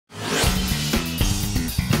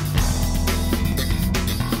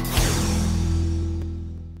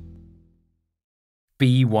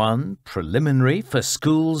B1 Preliminary for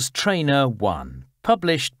Schools Trainer 1,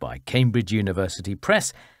 published by Cambridge University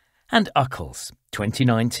Press and UCCLES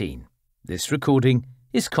 2019. This recording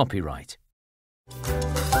is copyright.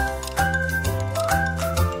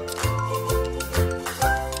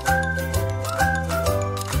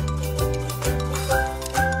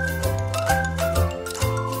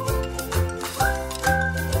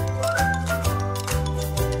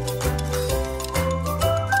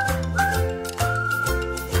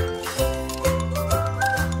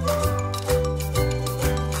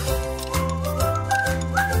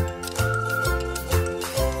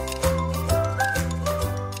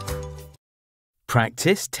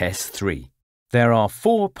 Practice Test 3. There are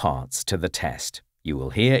 4 parts to the test. You will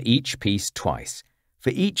hear each piece twice. For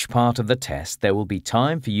each part of the test, there will be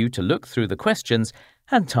time for you to look through the questions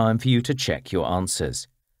and time for you to check your answers.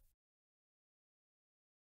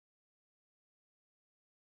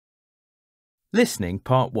 Listening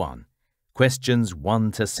Part 1. Questions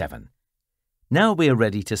 1 to 7. Now we are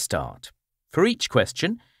ready to start. For each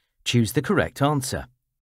question, choose the correct answer.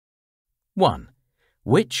 1.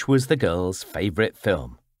 Which was the girl's favourite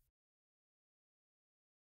film?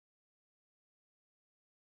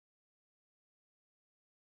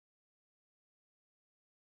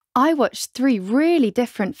 I watched 3 really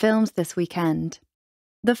different films this weekend.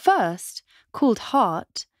 The first, called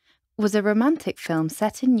Heart, was a romantic film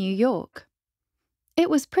set in New York. It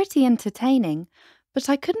was pretty entertaining, but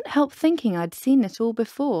I couldn't help thinking I'd seen it all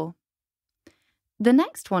before. The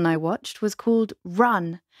next one I watched was called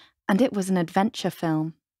Run, and it was an adventure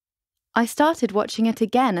film. I started watching it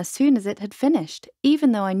again as soon as it had finished,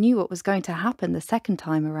 even though I knew what was going to happen the second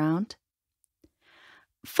time around.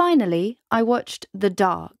 Finally, I watched The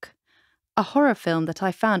Dark, a horror film that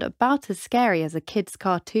I found about as scary as a kid's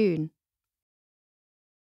cartoon.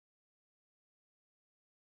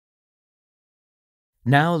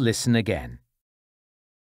 Now listen again.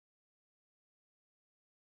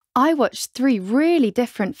 I watched 3 really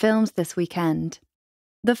different films this weekend.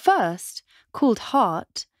 The first, called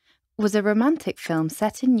Heart, was a romantic film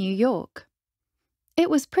set in New York.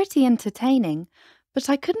 It was pretty entertaining, but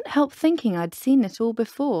I couldn't help thinking I'd seen it all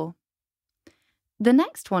before. The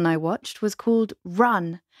next one I watched was called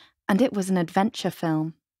Run, and it was an adventure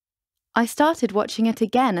film. I started watching it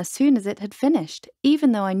again as soon as it had finished,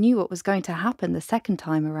 even though I knew what was going to happen the second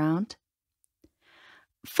time around.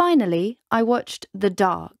 Finally, I watched The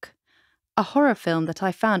Dark, a horror film that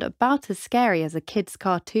I found about as scary as a kid's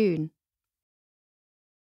cartoon.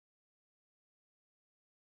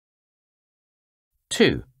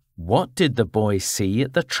 Two. What did the boy see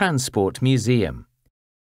at the Transport Museum?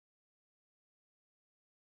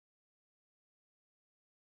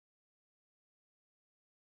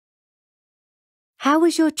 How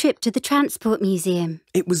was your trip to the Transport Museum?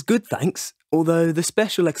 It was good, thanks, although the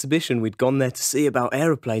special exhibition we'd gone there to see about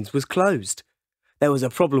aeroplanes was closed. There was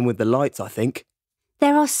a problem with the lights, I think.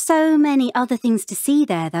 There are so many other things to see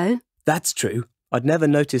there, though. That's true. I'd never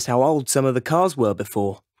noticed how old some of the cars were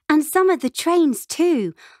before. And some of the trains,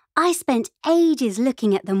 too. I spent ages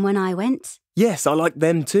looking at them when I went. Yes, I liked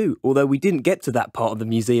them too, although we didn't get to that part of the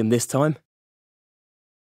museum this time.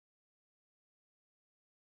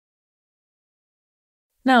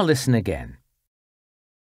 Now listen again.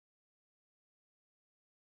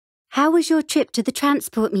 How was your trip to the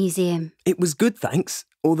Transport Museum? It was good, thanks,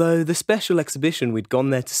 although the special exhibition we'd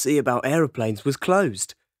gone there to see about aeroplanes was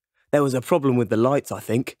closed. There was a problem with the lights, I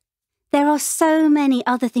think. There are so many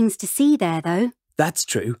other things to see there, though. That's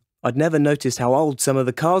true. I'd never noticed how old some of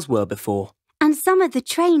the cars were before. And some of the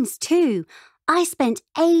trains, too. I spent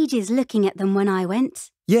ages looking at them when I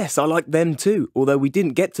went. Yes, I liked them too, although we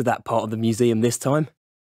didn't get to that part of the museum this time.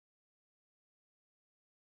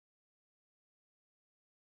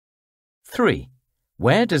 Three.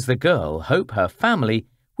 Where does the girl hope her family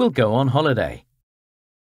will go on holiday?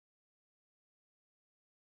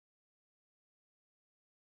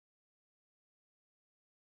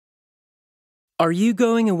 Are you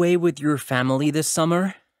going away with your family this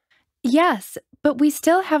summer? Yes, but we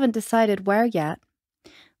still haven't decided where yet.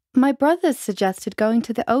 My brothers suggested going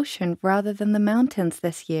to the ocean rather than the mountains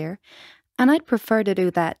this year, and I'd prefer to do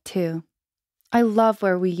that too. I love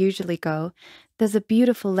where we usually go. There's a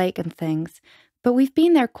beautiful lake and things, but we've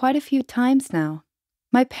been there quite a few times now.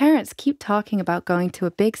 My parents keep talking about going to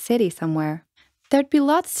a big city somewhere. There'd be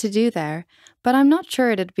lots to do there, but I'm not sure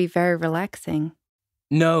it'd be very relaxing.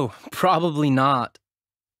 No, probably not.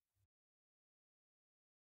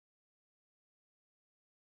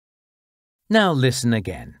 Now listen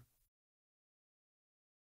again.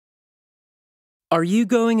 Are you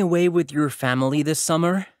going away with your family this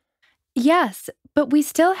summer? Yes, but we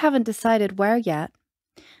still haven't decided where yet.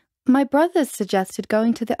 My brothers suggested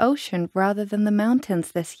going to the ocean rather than the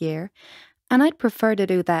mountains this year, and I'd prefer to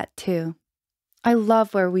do that too. I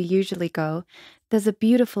love where we usually go. There's a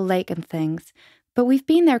beautiful lake and things, but we've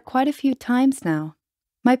been there quite a few times now.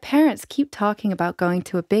 My parents keep talking about going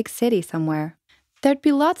to a big city somewhere. There'd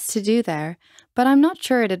be lots to do there, but I'm not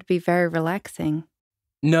sure it'd be very relaxing.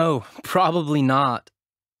 No, probably not.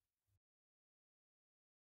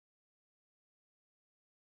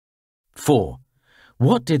 4.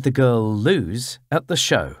 What did the girl lose at the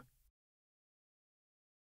show?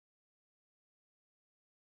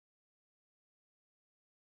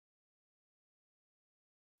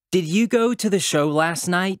 Did you go to the show last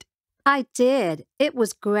night? I did. It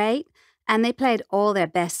was great, and they played all their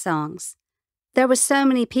best songs. There were so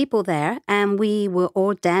many people there, and we were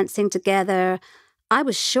all dancing together. I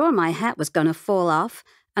was sure my hat was going to fall off,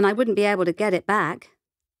 and I wouldn't be able to get it back.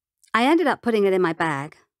 I ended up putting it in my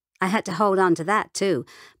bag. I had to hold on to that too,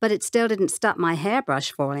 but it still didn't stop my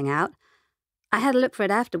hairbrush falling out. I had to look for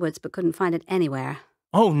it afterwards, but couldn't find it anywhere.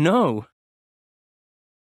 Oh no!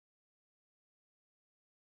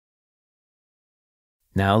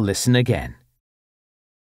 Now listen again.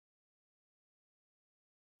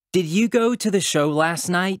 Did you go to the show last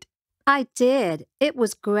night? I did. It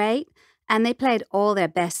was great, and they played all their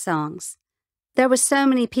best songs. There were so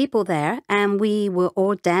many people there, and we were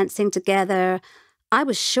all dancing together. I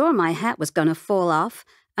was sure my hat was going to fall off,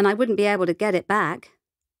 and I wouldn't be able to get it back.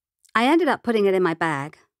 I ended up putting it in my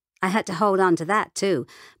bag. I had to hold on to that too,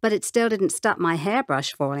 but it still didn't stop my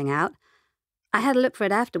hairbrush falling out. I had to look for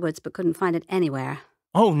it afterwards, but couldn't find it anywhere.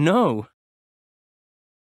 Oh no!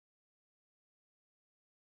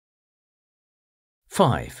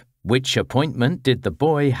 5. Which appointment did the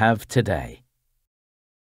boy have today?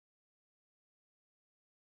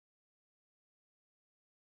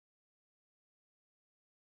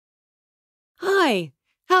 Hi,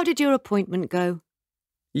 how did your appointment go?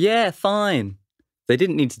 Yeah, fine. They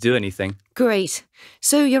didn't need to do anything. Great.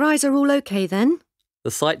 So your eyes are all okay then?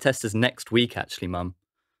 The sight test is next week, actually, Mum.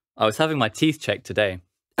 I was having my teeth checked today.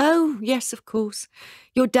 Oh, yes, of course.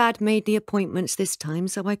 Your dad made the appointments this time,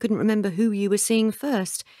 so I couldn't remember who you were seeing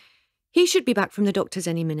first. He should be back from the doctor's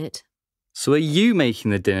any minute. So are you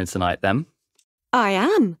making the dinner tonight, then? I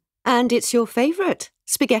am. And it's your favourite,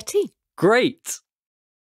 spaghetti. Great!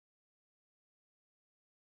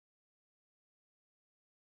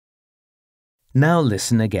 Now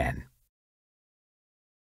listen again.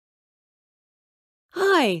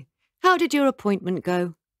 Hi, how did your appointment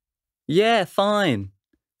go? Yeah, fine.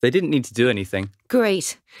 They didn't need to do anything.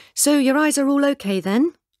 Great. So your eyes are all okay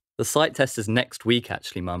then? The sight test is next week,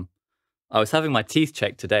 actually, Mum. I was having my teeth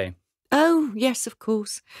checked today. Oh, yes, of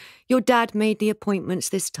course. Your dad made the appointments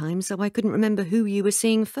this time, so I couldn't remember who you were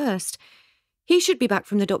seeing first. He should be back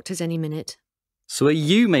from the doctor's any minute. So are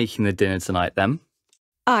you making the dinner tonight, then?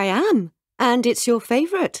 I am. And it's your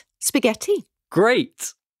favourite, spaghetti.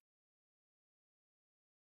 Great!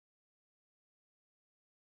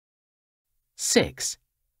 Six.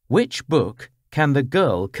 Which book can the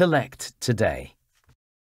girl collect today?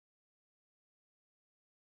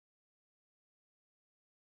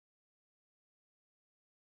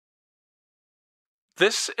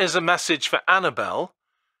 This is a message for Annabelle.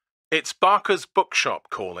 It's Barker's Bookshop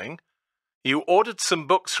calling. You ordered some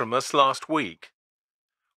books from us last week.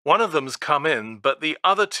 One of them's come in, but the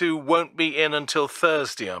other two won't be in until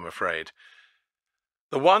Thursday, I'm afraid.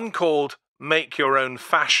 The one called Make Your Own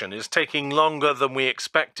Fashion is taking longer than we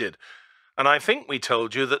expected, and I think we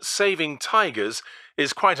told you that Saving Tigers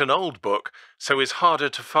is quite an old book, so is harder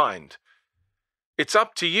to find. It's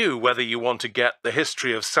up to you whether you want to get The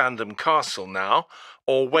History of Sandham Castle now,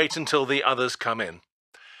 or wait until the others come in.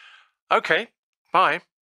 OK, bye.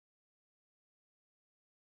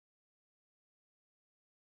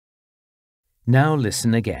 Now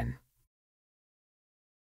listen again.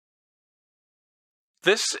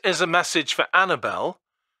 This is a message for Annabelle.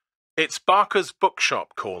 It's Barker's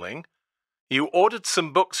Bookshop calling. You ordered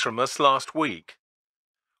some books from us last week.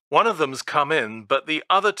 One of them's come in, but the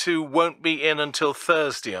other two won't be in until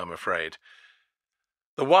Thursday, I'm afraid.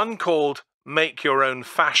 The one called Make Your Own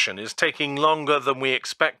Fashion is taking longer than we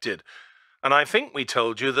expected, and I think we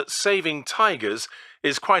told you that Saving Tigers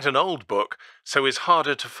is quite an old book, so is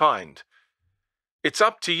harder to find. It's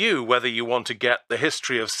up to you whether you want to get The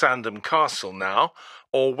History of Sandham Castle now,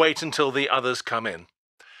 or wait until the others come in.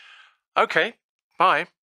 OK, bye.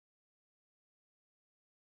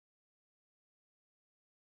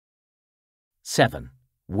 Seven.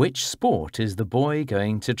 Which sport is the boy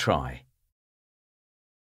going to try?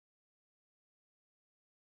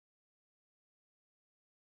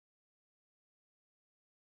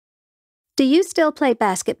 Do you still play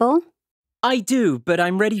basketball? I do, but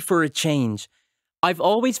I'm ready for a change. I've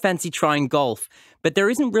always fancied trying golf, but there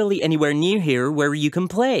isn't really anywhere near here where you can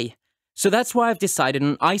play. So that's why I've decided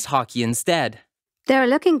on ice hockey instead. They're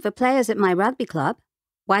looking for players at my rugby club.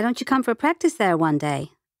 Why don't you come for practice there one day?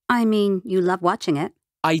 I mean, you love watching it.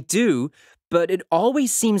 I do, but it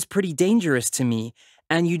always seems pretty dangerous to me,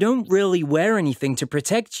 and you don't really wear anything to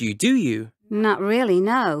protect you, do you? Not really,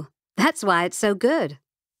 no. That's why it's so good.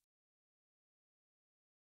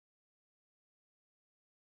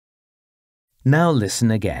 Now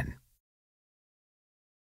listen again.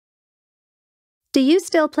 Do you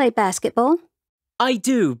still play basketball? I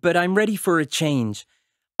do, but I'm ready for a change.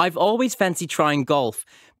 I've always fancied trying golf,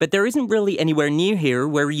 but there isn't really anywhere near here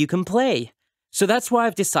where you can play. So that's why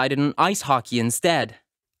I've decided on ice hockey instead.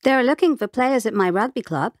 They're looking for players at my rugby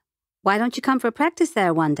club. Why don't you come for practice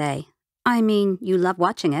there one day? I mean, you love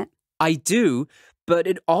watching it. I do, but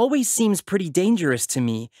it always seems pretty dangerous to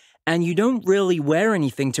me, and you don't really wear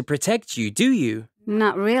anything to protect you, do you?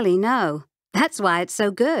 Not really, no. That's why it's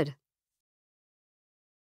so good.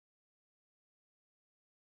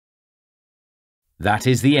 That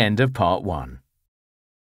is the end of part 1.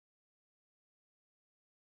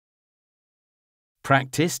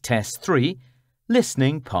 Practice Test 3,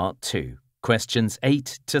 Listening Part 2, questions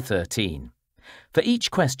 8 to 13. For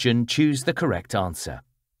each question, choose the correct answer.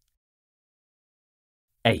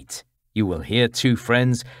 8. You will hear two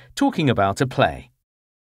friends talking about a play.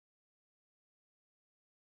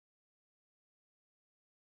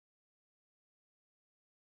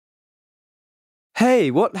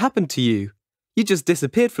 Hey, what happened to you? You just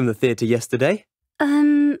disappeared from the theatre yesterday.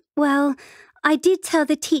 Well, I did tell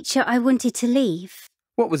the teacher I wanted to leave.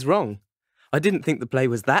 What was wrong? I didn't think the play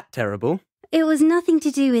was that terrible. It was nothing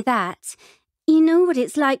to do with that. You know what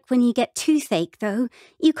it's like when you get toothache, though.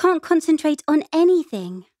 You can't concentrate on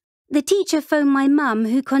anything. The teacher phoned my mum,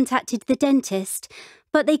 who contacted the dentist,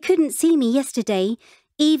 but they couldn't see me yesterday,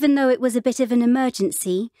 even though it was a bit of an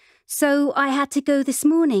emergency, so I had to go this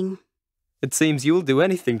morning. It seems you'll do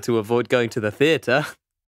anything to avoid going to the theatre.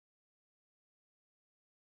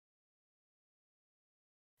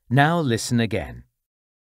 Now listen again.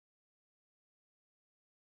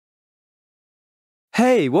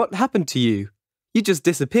 Hey, what happened to you? You just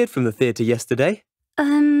disappeared from the theatre yesterday.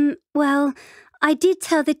 Well, I did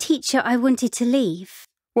tell the teacher I wanted to leave.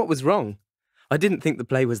 What was wrong? I didn't think the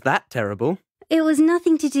play was that terrible. It was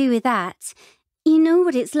nothing to do with that. You know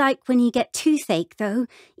what it's like when you get toothache, though.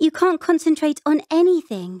 You can't concentrate on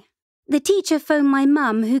anything. The teacher phoned my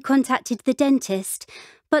mum, who contacted the dentist,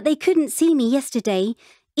 but they couldn't see me yesterday,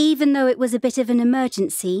 even though it was a bit of an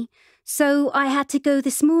emergency, so I had to go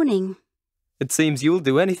this morning. It seems you'll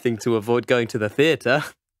do anything to avoid going to the theatre.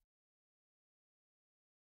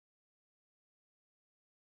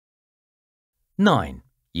 Nine.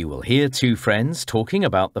 You will hear two friends talking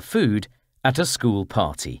about the food at a school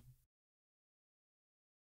party.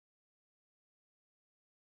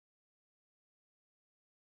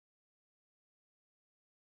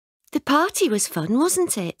 The party was fun,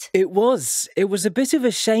 wasn't it? It was. It was a bit of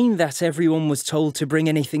a shame that everyone was told to bring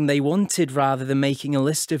anything they wanted rather than making a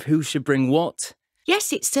list of who should bring what.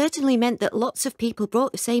 Yes, it certainly meant that lots of people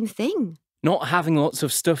brought the same thing. Not having lots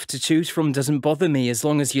of stuff to choose from doesn't bother me as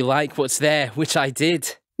long as you like what's there, which I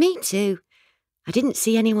did. Me too. I didn't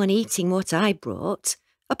see anyone eating what I brought.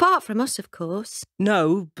 Apart from us, of course.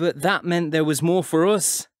 No, but that meant there was more for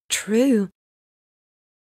us. True.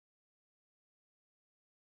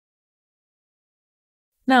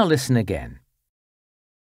 Now listen again.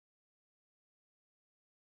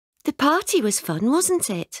 The party was fun,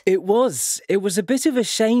 wasn't it? It was. It was a bit of a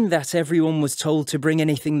shame that everyone was told to bring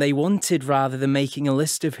anything they wanted rather than making a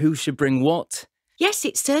list of who should bring what. Yes,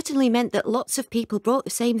 it certainly meant that lots of people brought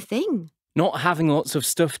the same thing. Not having lots of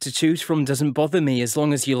stuff to choose from doesn't bother me as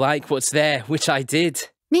long as you like what's there, which I did.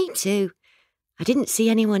 Me too. I didn't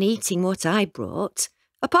see anyone eating what I brought.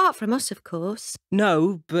 Apart from us, of course.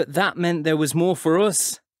 No, but that meant there was more for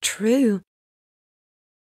us. True.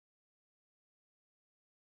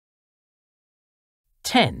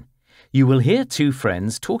 10. You will hear two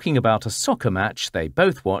friends talking about a soccer match they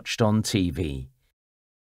both watched on TV.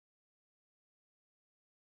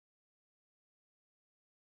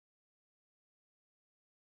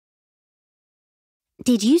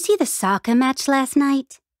 Did you see the soccer match last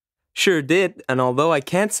night? Sure did, and although I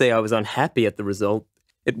can't say I was unhappy at the result,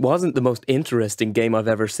 it wasn't the most interesting game I've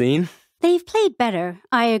ever seen. They've played better,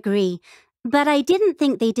 I agree, but I didn't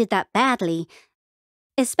think they did that badly,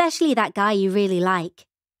 especially that guy you really like.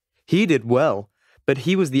 He did well, but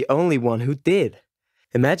he was the only one who did.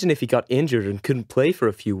 Imagine if he got injured and couldn't play for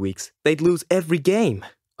a few weeks. They'd lose every game.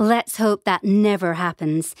 Let's hope that never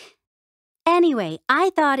happens. Anyway, I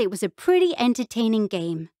thought it was a pretty entertaining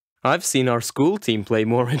game. I've seen our school team play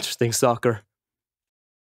more interesting soccer.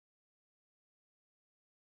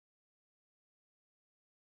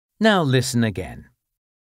 Now listen again.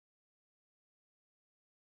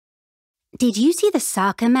 Did you see the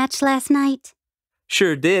soccer match last night?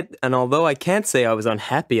 Sure did, and although I can't say I was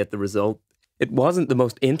unhappy at the result, it wasn't the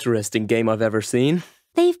most interesting game I've ever seen.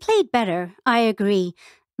 They've played better, I agree.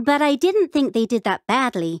 But I didn't think they did that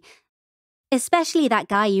badly. Especially that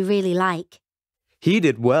guy you really like. He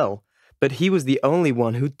did well, but he was the only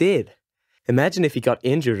one who did. Imagine if he got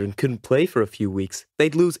injured and couldn't play for a few weeks.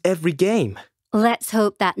 They'd lose every game. Let's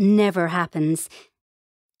hope that never happens.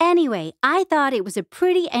 Anyway, I thought it was a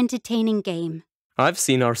pretty entertaining game. I've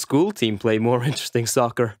seen our school team play more interesting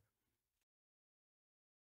soccer.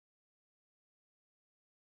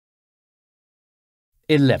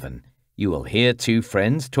 (11) You will hear two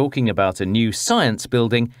friends talking about a new science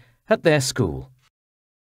building at their school.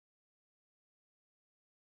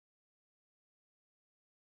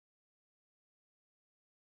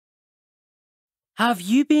 Have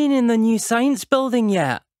you been in the new science building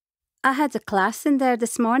yet? I had a class in there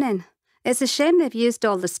this morning. It's a shame they've used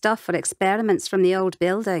all the stuff for experiments from the old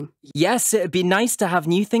building. Yes, it'd be nice to have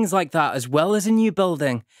new things like that as well as a new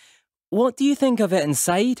building. What do you think of it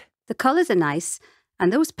inside? The colours are nice,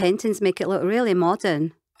 and those paintings make it look really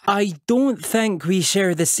modern. I don't think we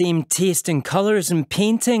share the same taste in colours and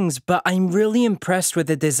paintings, but I'm really impressed with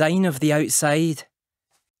the design of the outside.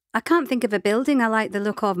 I can't think of a building I like the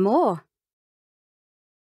look of more.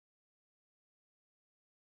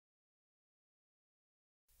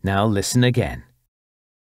 Now listen again.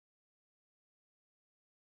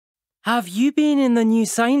 Have you been in the new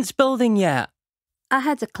science building yet? I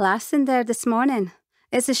had a class in there this morning.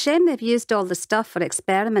 It's a shame they've used all the stuff for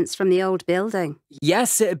experiments from the old building.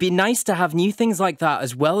 Yes, it'd be nice to have new things like that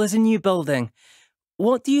as well as a new building.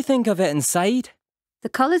 What do you think of it inside? The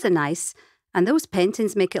colours are nice, and those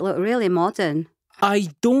paintings make it look really modern. I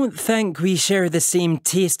don't think we share the same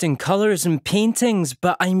taste in colours and paintings,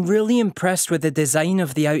 but I'm really impressed with the design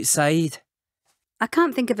of the outside. I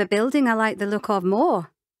can't think of a building I like the look of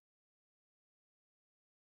more.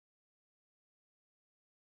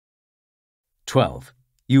 (12)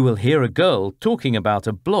 You will hear a girl talking about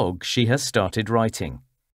a blog she has started writing.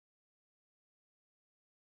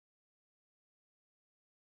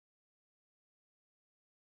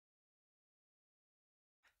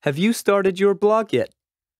 Have you started your blog yet?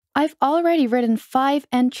 I've already written 5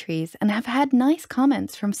 entries and have had nice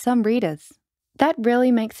comments from some readers. That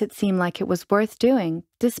really makes it seem like it was worth doing,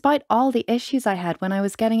 despite all the issues I had when I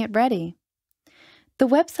was getting it ready. The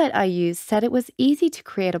website I used said it was easy to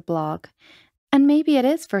create a blog, and maybe it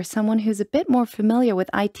is for someone who's a bit more familiar with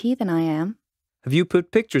IT than I am. Have you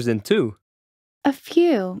put pictures in too? A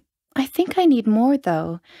few. I think I need more,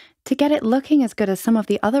 though, to get it looking as good as some of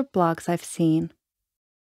the other blogs I've seen.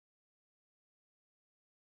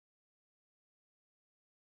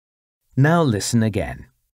 Now listen again.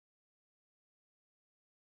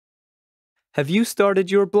 Have you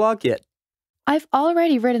started your blog yet? I've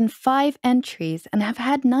already written 5 entries and have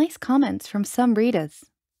had nice comments from some readers.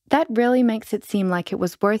 That really makes it seem like it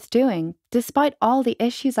was worth doing, despite all the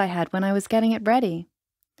issues I had when I was getting it ready.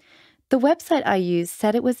 The website I used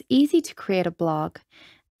said it was easy to create a blog,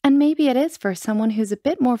 and maybe it is for someone who's a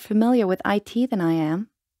bit more familiar with IT than I am.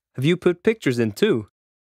 Have you put pictures in too?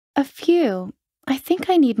 A few. I think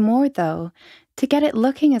I need more, though, to get it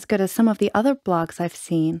looking as good as some of the other blogs I've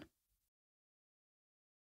seen.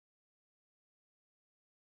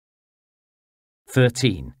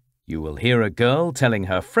 (13) You will hear a girl telling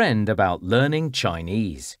her friend about learning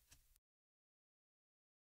Chinese.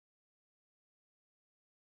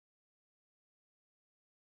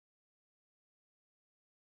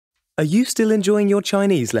 Are you still enjoying your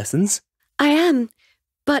Chinese lessons? I am,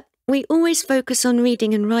 but we always focus on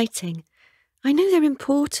reading and writing. I know they're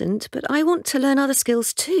important, but I want to learn other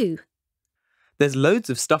skills too. There's loads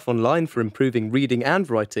of stuff online for improving reading and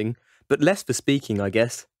writing, but less for speaking, I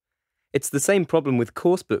guess. It's the same problem with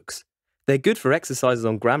course books. They're good for exercises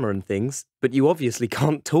on grammar and things, but you obviously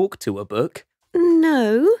can't talk to a book.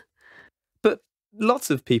 No. But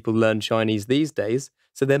lots of people learn Chinese these days,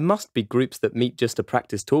 so there must be groups that meet just to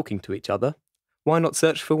practice talking to each other. Why not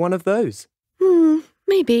search for one of those?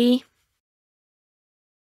 Maybe.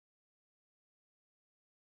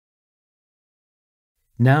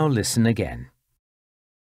 Now listen again.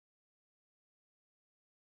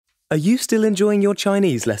 Are you still enjoying your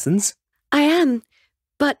Chinese lessons? I am,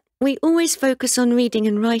 but we always focus on reading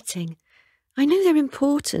and writing. I know they're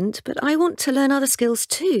important, but I want to learn other skills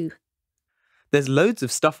too. There's loads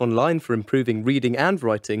of stuff online for improving reading and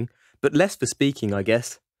writing, but less for speaking, I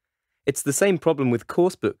guess. It's the same problem with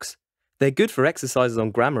course books. They're good for exercises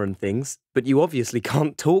on grammar and things, but you obviously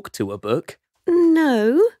can't talk to a book.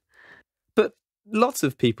 No. But lots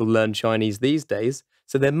of people learn Chinese these days,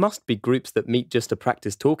 so there must be groups that meet just to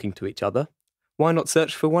practice talking to each other. Why not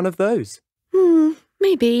search for one of those?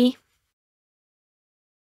 Maybe.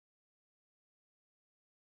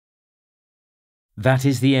 That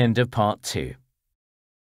is the end of part 2.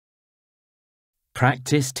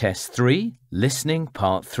 Practice Test 3, Listening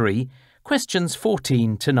Part 3, questions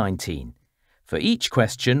 14 to 19. For each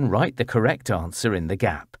question, write the correct answer in the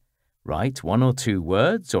gap. Write 1 or 2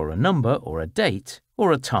 words or a number or a date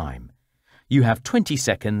or a time. You have 20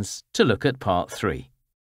 seconds to look at Part 3.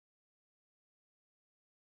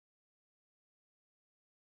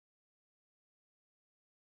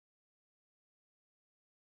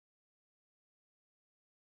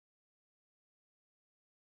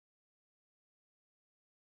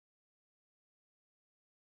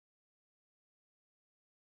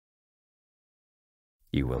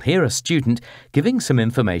 You will hear a student giving some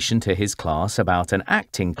information to his class about an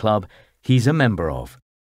acting club he's a member of.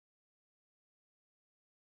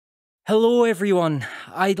 Hello everyone,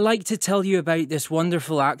 I'd like to tell you about this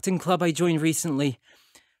wonderful acting club I joined recently.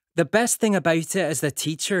 The best thing about it is the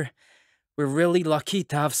teacher. We're really lucky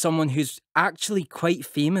to have someone who's actually quite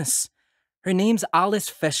famous. Her name's Alice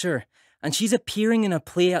Fisher, and she's appearing in a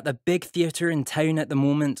play at the big theatre in town at the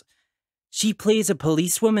moment. She plays a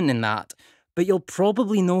policewoman in that, but you'll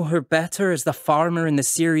probably know her better as the farmer in the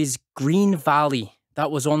series Green Valley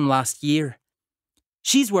that was on last year.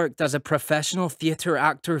 She's worked as a professional theatre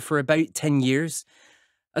actor for about 10 years,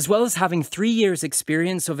 as well as having 3 years'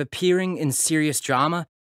 experience of appearing in serious drama.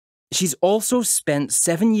 She's also spent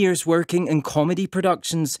 7 years working in comedy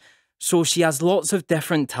productions, so she has lots of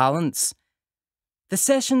different talents. The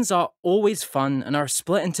sessions are always fun and are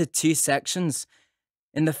split into 2 sections.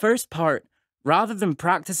 In the first part, rather than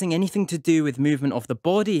practicing anything to do with movement of the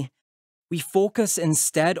body, we focus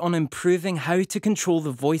instead on improving how to control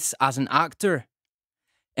the voice as an actor.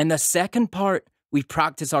 In the second part, we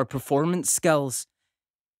practice our performance skills.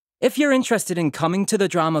 If you're interested in coming to the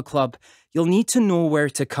drama club, you'll need to know where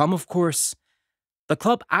to come, of course. The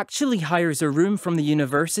club actually hires a room from the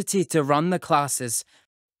university to run the classes.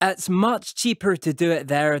 It's much cheaper to do it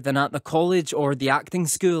there than at the college or the acting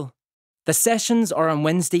school. The sessions are on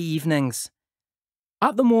Wednesday evenings.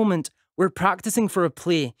 At the moment, we're practicing for a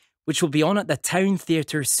play, which will be on at the town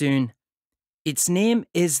theatre soon. Its name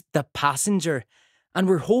is The Passenger, and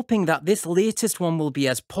we're hoping that this latest one will be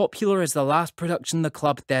as popular as the last production the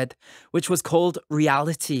club did, which was called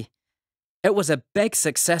Reality. It was a big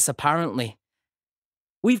success, apparently.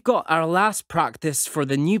 We've got our last practice for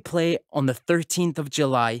the new play on the 13th of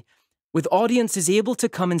July, with audiences able to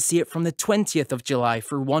come and see it from the 20th of July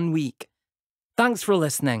for 1 week. Thanks for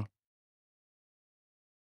listening.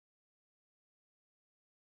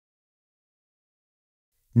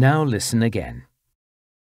 Now listen again.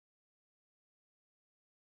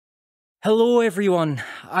 Hello everyone,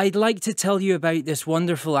 I'd like to tell you about this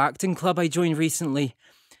wonderful acting club I joined recently.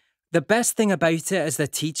 The best thing about it is the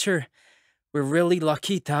teacher. We're really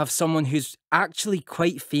lucky to have someone who's actually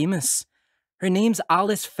quite famous. Her name's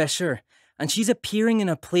Alice Fisher, and she's appearing in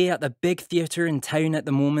a play at the big theatre in town at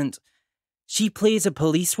the moment. She plays a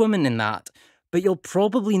policewoman in that, but you'll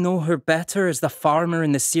probably know her better as the farmer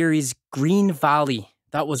in the series Green Valley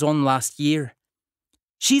that was on last year.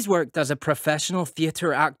 She's worked as a professional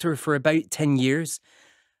theatre actor for about 10 years,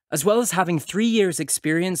 as well as having 3 years'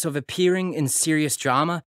 experience of appearing in serious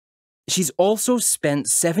drama. She's also spent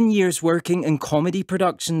 7 years working in comedy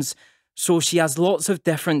productions, so she has lots of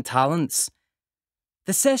different talents.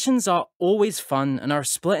 The sessions are always fun and are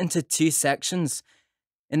split into 2 sections.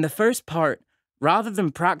 In the first part, rather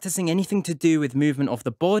than practicing anything to do with movement of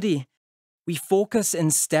the body, we focus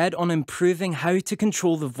instead on improving how to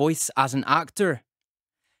control the voice as an actor.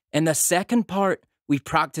 In the second part, we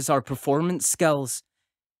practice our performance skills.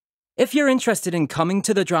 If you're interested in coming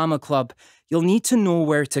to the drama club, you'll need to know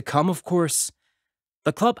where to come, of course.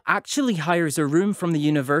 The club actually hires a room from the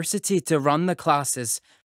university to run the classes.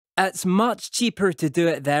 It's much cheaper to do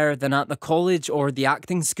it there than at the college or the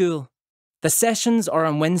acting school. The sessions are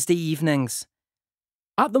on Wednesday evenings.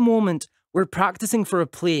 At the moment, we're practicing for a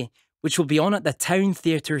play, which will be on at the town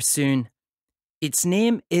theatre soon. Its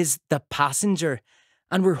name is The Passenger,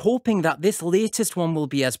 and we're hoping that this latest one will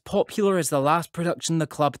be as popular as the last production the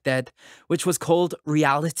club did, which was called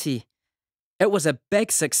Reality. It was a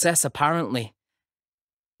big success, apparently.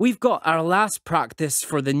 We've got our last practice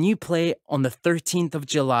for the new play on the 13th of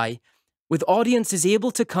July, with audiences able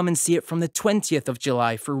to come and see it from the 20th of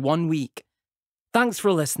July for 1 week. Thanks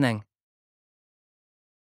for listening.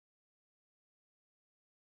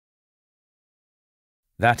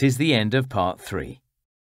 That is the end of Part 3.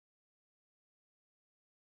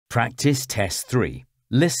 Practice Test 3,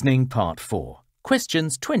 Listening Part 4,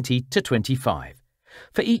 questions 20 to 25.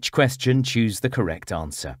 For each question, choose the correct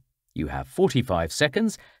answer. You have 45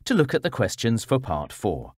 seconds to look at the questions for Part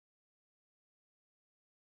 4.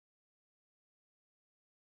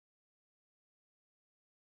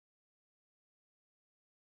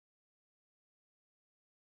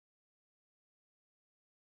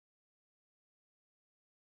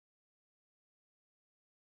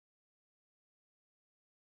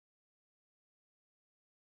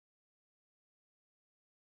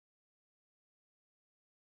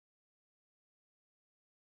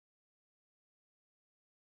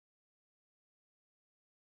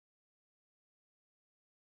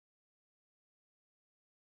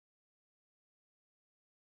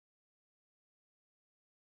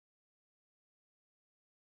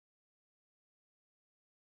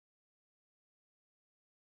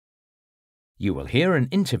 You will hear an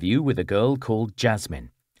interview with a girl called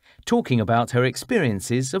Jasmine, talking about her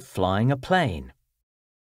experiences of flying a plane.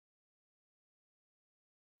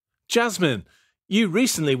 Jasmine, you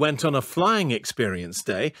recently went on a flying experience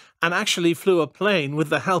day and actually flew a plane with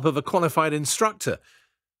the help of a qualified instructor.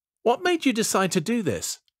 What made you decide to do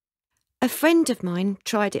this? A friend of mine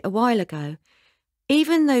tried it a while ago.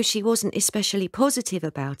 Even though she wasn't especially positive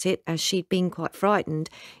about it, as she'd been quite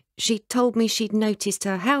frightened, she told me she'd noticed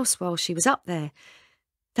her house while she was up there.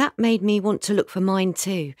 That made me want to look for mine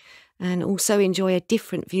too, and also enjoy a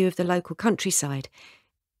different view of the local countryside.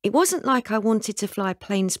 It wasn't like I wanted to fly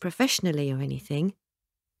planes professionally or anything.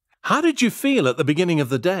 How did you feel at the beginning of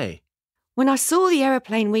the day? When I saw the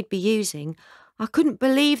aeroplane we'd be using, I couldn't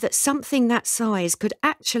believe that something that size could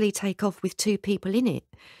actually take off with 2 people in it.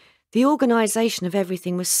 The organisation of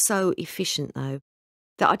everything was so efficient, though,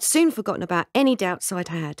 that I'd soon forgotten about any doubts I'd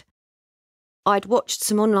had. I'd watched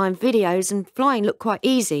some online videos and flying looked quite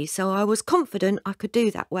easy, so I was confident I could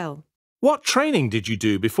do that well. What training did you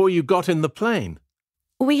do before you got in the plane?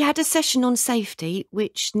 We had a session on safety,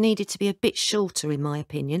 which needed to be a bit shorter in my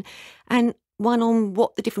opinion, and one on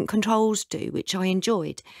what the different controls do, which I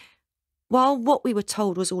enjoyed. While what we were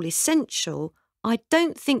told was all essential, I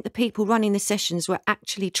don't think the people running the sessions were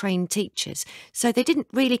actually trained teachers, so they didn't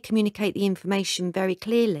really communicate the information very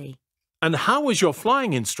clearly. And how was your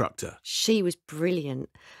flying instructor? She was brilliant.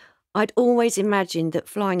 I'd always imagined that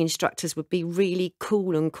flying instructors would be really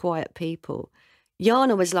cool and quiet people.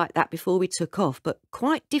 Jana was like that before we took off, but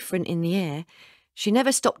quite different in the air. She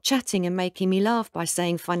never stopped chatting and making me laugh by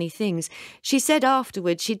saying funny things. She said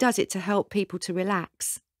afterwards she does it to help people to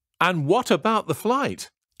relax. And what about the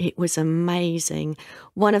flight? It was amazing.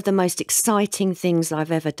 One of the most exciting things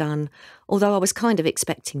I've ever done, although I was kind of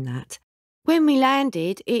expecting that. When we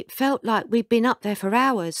landed, it felt like we'd been up there for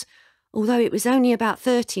hours, although it was only about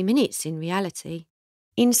 30 minutes in reality.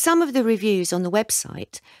 In some of the reviews on the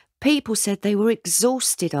website, people said they were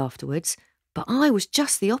exhausted afterwards, but I was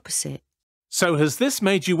just the opposite. So has this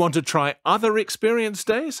made you want to try other experience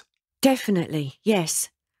days? Definitely, yes.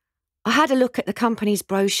 I had a look at the company's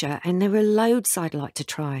brochure and there were loads I'd like to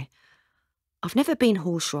try. I've never been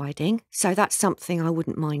horse riding, so that's something I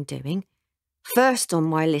wouldn't mind doing. First on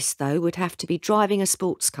my list, though, would have to be driving a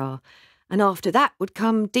sports car, and after that would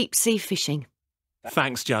come deep-sea fishing.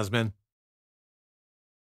 Thanks, Jasmine.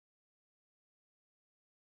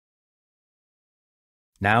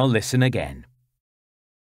 Now listen again.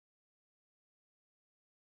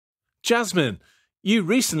 Jasmine, you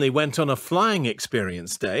recently went on a flying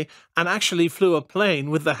experience day and actually flew a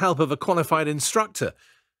plane with the help of a qualified instructor.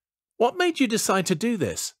 What made you decide to do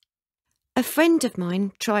this? A friend of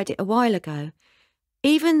mine tried it a while ago.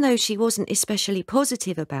 Even though she wasn't especially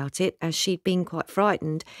positive about it, as she'd been quite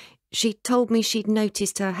frightened, she told me she'd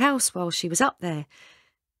noticed her house while she was up there.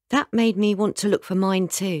 That made me want to look for mine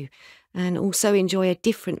too, and also enjoy a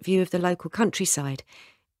different view of the local countryside.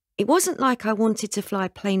 It wasn't like I wanted to fly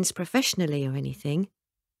planes professionally or anything.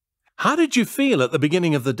 How did you feel at the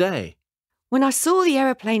beginning of the day? When I saw the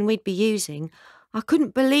aeroplane we'd be using, I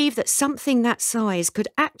couldn't believe that something that size could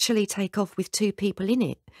actually take off with 2 people in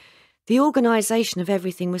it. The organisation of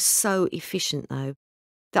everything was so efficient, though,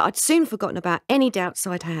 that I'd soon forgotten about any doubts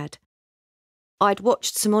I'd had. I'd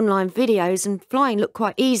watched some online videos and flying looked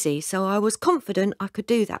quite easy, so I was confident I could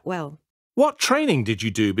do that well. What training did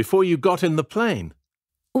you do before you got in the plane?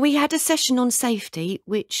 We had a session on safety,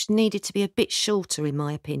 which needed to be a bit shorter in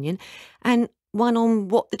my opinion, and one on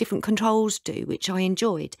what the different controls do, which I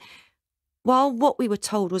enjoyed. While what we were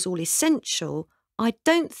told was all essential, I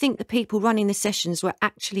don't think the people running the sessions were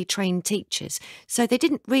actually trained teachers, so they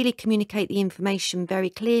didn't really communicate the information very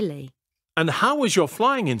clearly. And how was your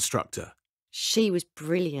flying instructor? She was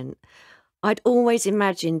brilliant. I'd always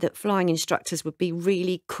imagined that flying instructors would be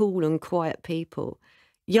really cool and quiet people.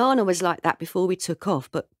 Jana was like that before we took off,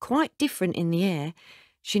 but quite different in the air.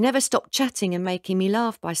 She never stopped chatting and making me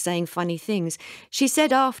laugh by saying funny things. She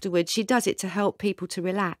said afterwards she does it to help people to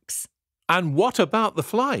relax. And what about the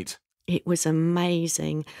flight? It was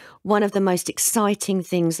amazing. One of the most exciting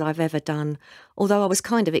things I've ever done, although I was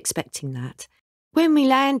kind of expecting that. When we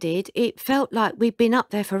landed, it felt like we'd been up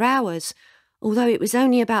there for hours, although it was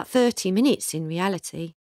only about 30 minutes in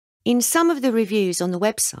reality. In some of the reviews on the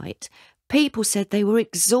website, people said they were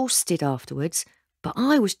exhausted afterwards, but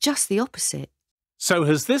I was just the opposite. So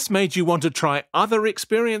has this made you want to try other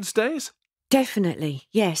experience days? Definitely,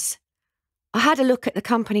 yes. I had a look at the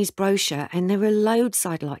company's brochure and there are loads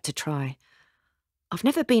I'd like to try. I've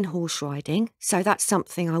never been horse riding, so that's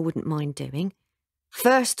something I wouldn't mind doing.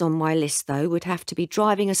 First on my list, though, would have to be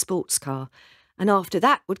driving a sports car, and after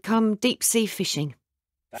that would come deep-sea fishing.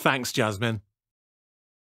 Thanks, Jasmine.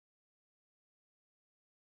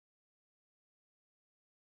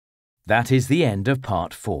 That is the end of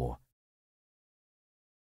part 4.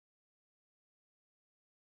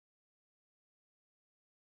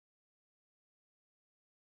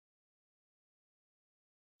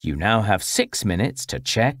 You now have 6 minutes to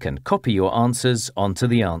check and copy your answers onto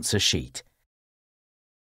the answer sheet.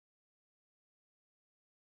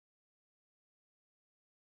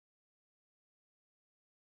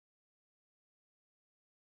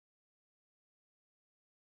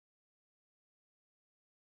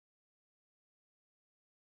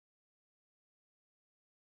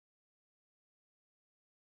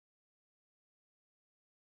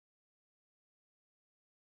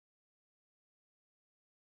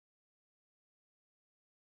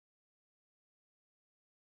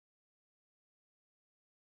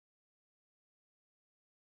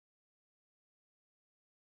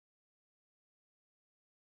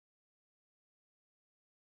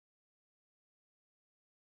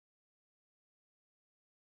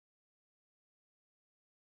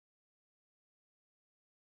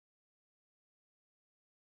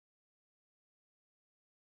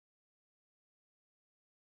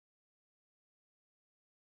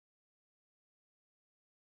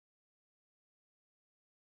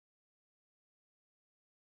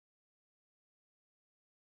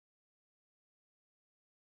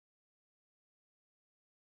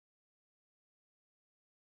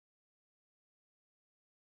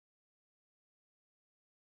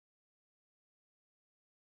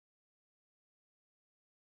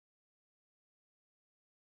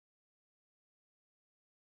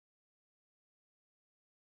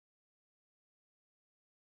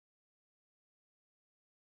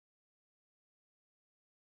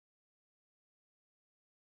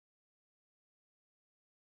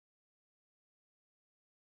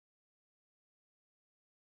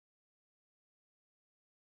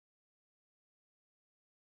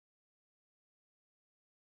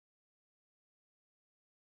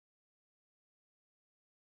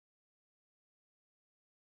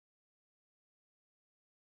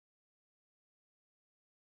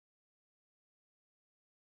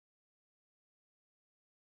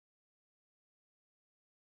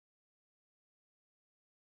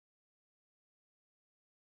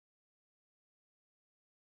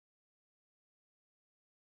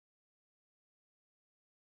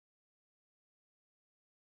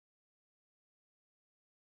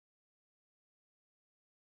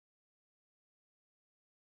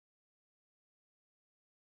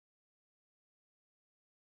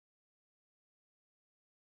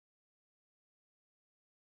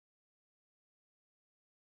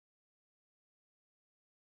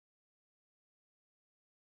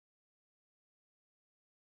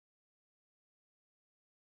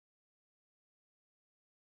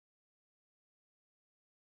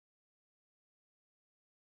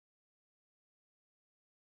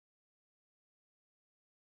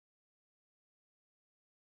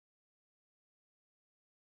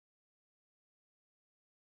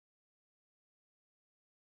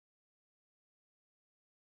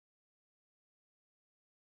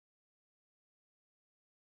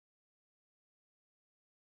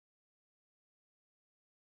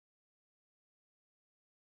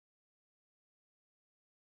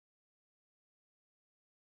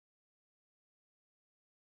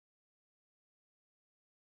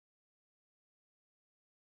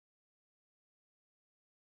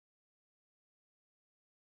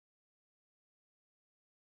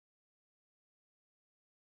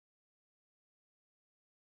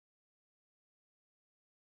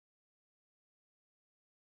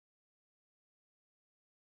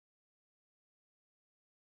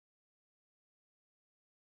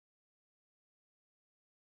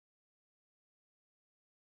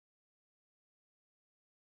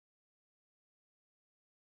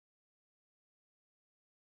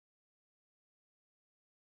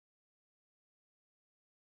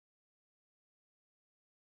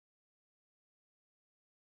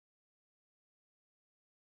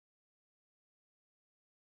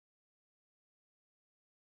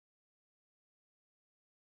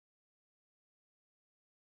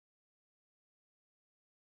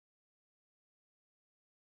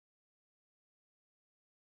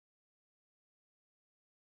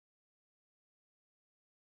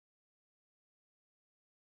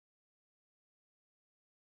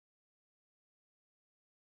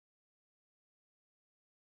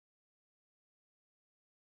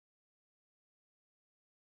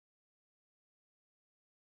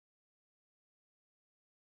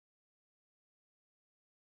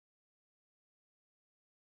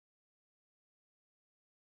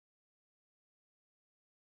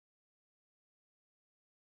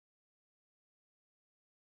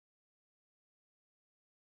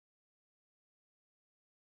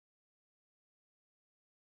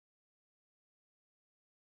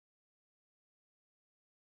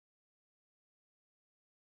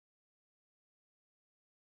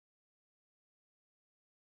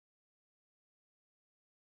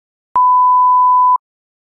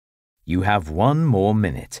 You have 1 more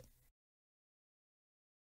minute.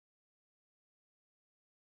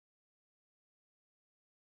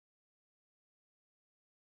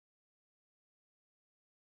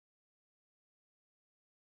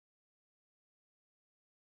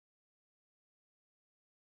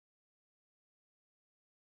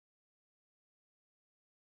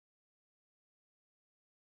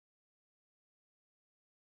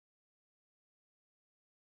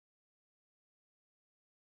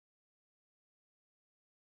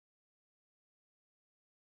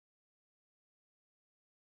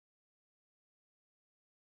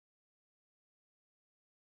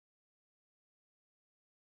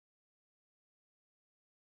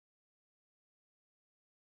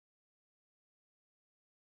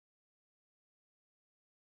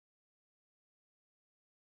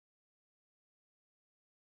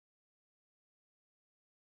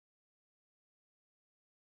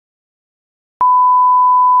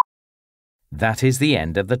 That is the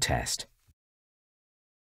end of the test.